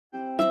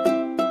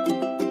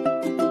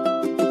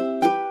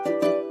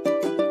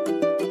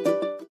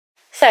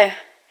So,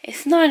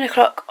 it's 9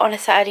 o'clock on a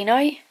Saturday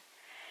night,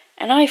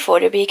 and I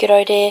thought it'd be a good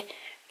idea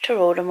to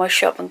order my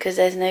shopping because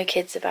there's no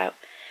kids about.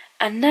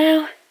 And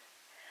now,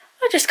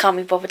 I just can't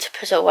be bothered to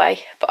put it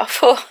away. But I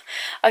thought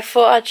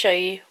I'd show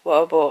you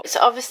what I bought. So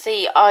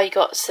obviously I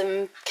got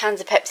some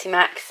cans of Pepsi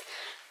Max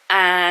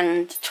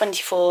and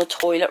 24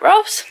 toilet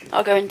rolls.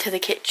 I'll go into the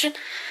kitchen.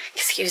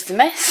 Excuse the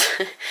mess.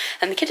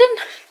 And the kitchen.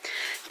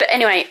 But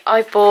anyway,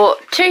 I bought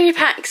 2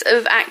 packs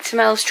of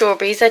Actimel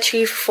strawberries. They're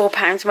 2 for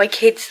 £4. My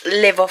kids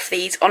live off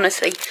these,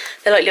 honestly.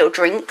 They're like little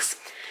drinks.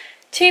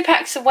 2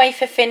 packs of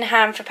wafer thin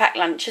ham for packed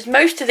lunches.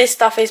 Most of this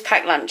stuff is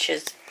packed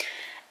lunches.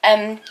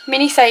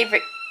 Mini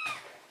savoury...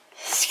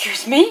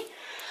 Excuse me?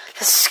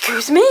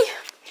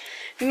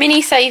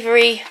 Mini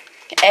savoury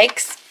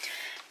eggs.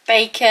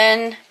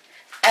 Bacon.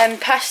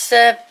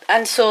 Pasta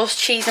and sauce,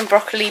 cheese and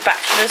broccoli.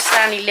 Bachelor's.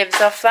 Stanley lives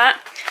off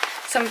that.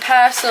 Some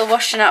personal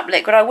washing up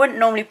liquid. I wouldn't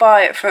normally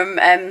buy it from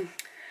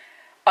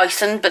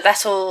Iceland, but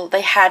that's all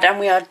they had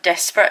and we are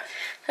desperate.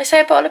 Did I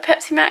say a bottle of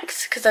Pepsi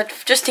Max? Because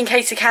just in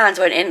case the cans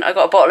went in, I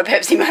got a bottle of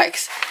Pepsi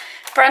Max.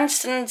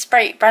 Branston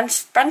baked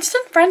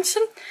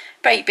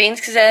beans,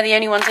 because they're the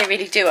only ones they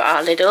really do at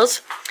our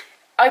Lidl's.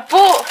 I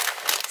bought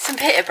some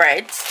pita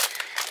breads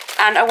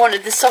and I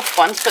wanted the soft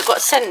ones, but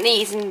got sent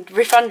these and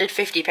refunded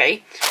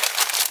 50p.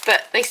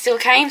 But they still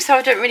came, so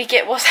I don't really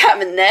get what's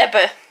happened there,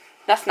 but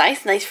that's nice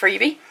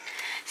freebie.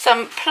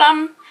 Some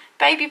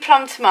baby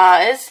plum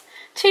tomatoes,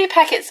 2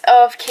 packets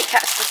of Kit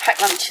Kats for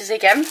packed lunches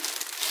again.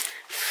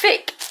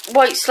 Thick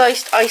white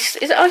sliced ice,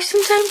 is it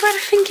Iceland bread I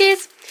think it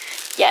is?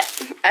 Yeah,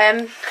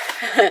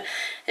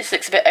 this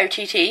looks a bit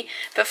OTT,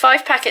 but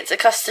 5 packets of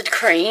custard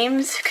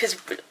creams, because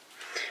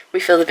we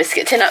fill the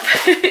biscuit tin up.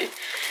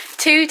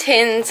 2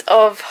 tins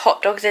of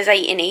hot dogs, there's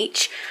 8 in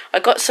each. I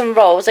got some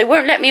rolls, they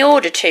won't let me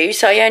order 2,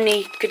 so I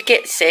only could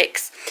get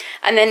 6.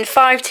 And then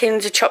 5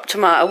 tins of chopped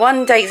tomato,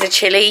 1 day's of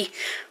chilli,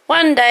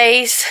 1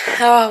 day's,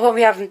 what are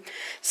we having?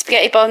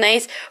 Spaghetti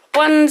bolognese.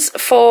 1's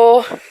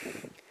for,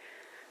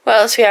 what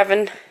else are we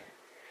having?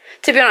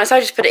 To be honest, I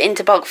just put it in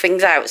to bulk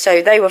things out,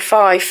 so they were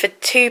 5 for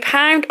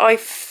 £2, I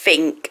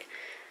think.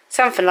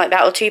 Something like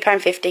that, or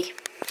 £2.50.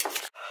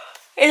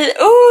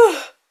 Ooh.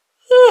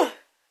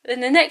 In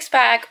the next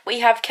bag,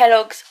 we have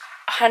Kellogg's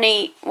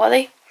honey, what are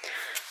they?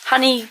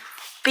 Honey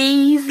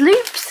bees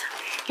loops.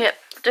 Yep,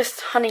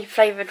 just honey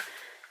flavoured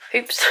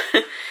hoops.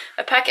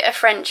 A packet of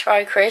French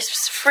fry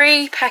crisps.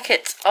 3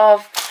 packets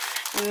of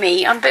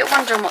meat. I'm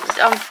wondering what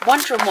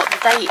the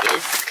date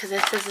is, because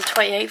this is the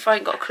 28th. I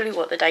ain't got a clue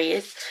what the date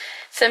is.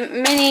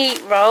 Some mini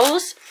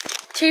rolls.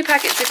 2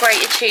 packets of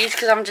grated cheese,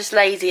 because I'm just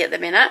lazy at the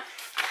minute.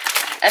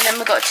 And then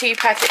we've got 2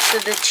 packets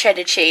of the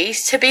cheddar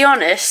cheese. To be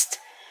honest,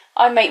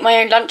 I make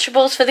my own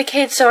Lunchables for the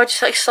kids, so I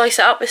just like slice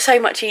it up. It's so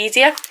much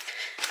easier.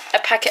 A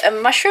packet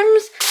of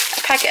mushrooms,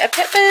 a packet of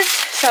peppers,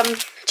 some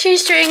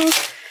cheese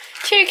strings,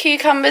 2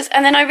 cucumbers,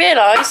 and then I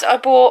realised I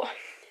bought,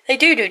 they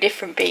do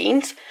different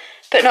beans,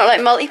 but not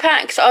like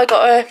multi-packs. I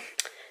got a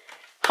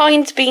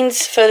Heinz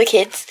beans for the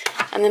kids,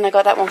 and then I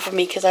got that one for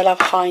me because I love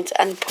Heinz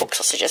and pork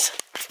sausages.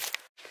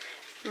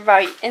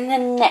 Right, in the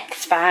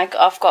next bag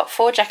I've got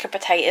 4 jacket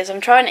potatoes.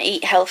 I'm trying to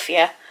eat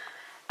healthier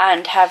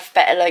and have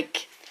better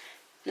like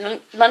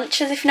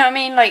lunches, if you know what I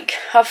mean. Like,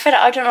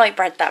 I don't like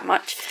bread that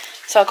much,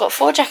 so I've got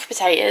 4 jacket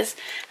potatoes,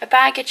 a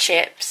bag of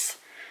chips,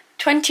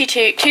 2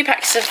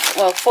 packs of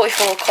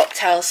 44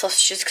 cocktail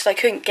sausages because I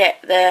couldn't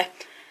get the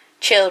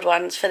chilled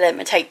ones for them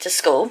to take to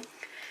school,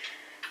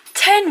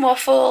 10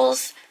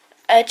 waffles,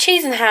 a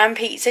cheese and ham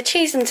pizza,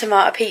 cheese and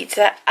tomato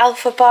pizza,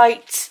 Alpha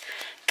Bites,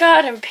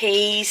 garden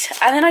peas,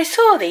 and then I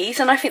saw these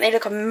and I think they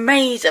look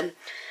amazing.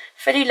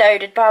 Fully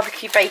loaded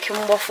barbecue bacon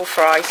waffle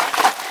fries.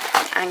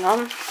 Hang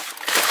on.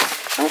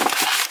 Oh.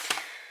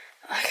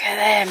 Look at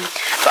them.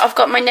 But I've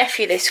got my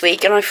nephew this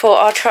week, and I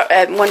thought I'll try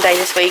one day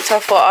this week. So I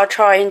thought I'll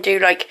try and do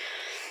like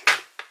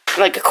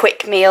a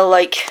quick meal.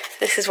 Like,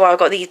 this is why I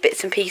got these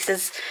bits and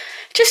pieces,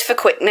 just for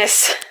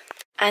quickness.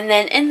 And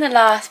then in the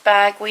last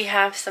bag we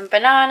have some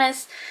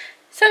bananas,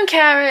 some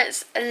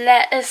carrots,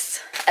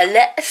 lettuce,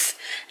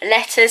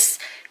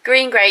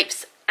 green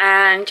grapes,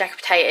 and jacket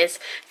potatoes.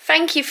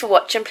 Thank you for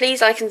watching.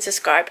 Please like and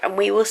subscribe, and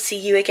we will see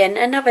you again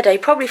another day,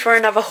 probably for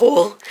another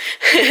haul.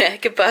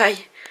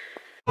 Goodbye.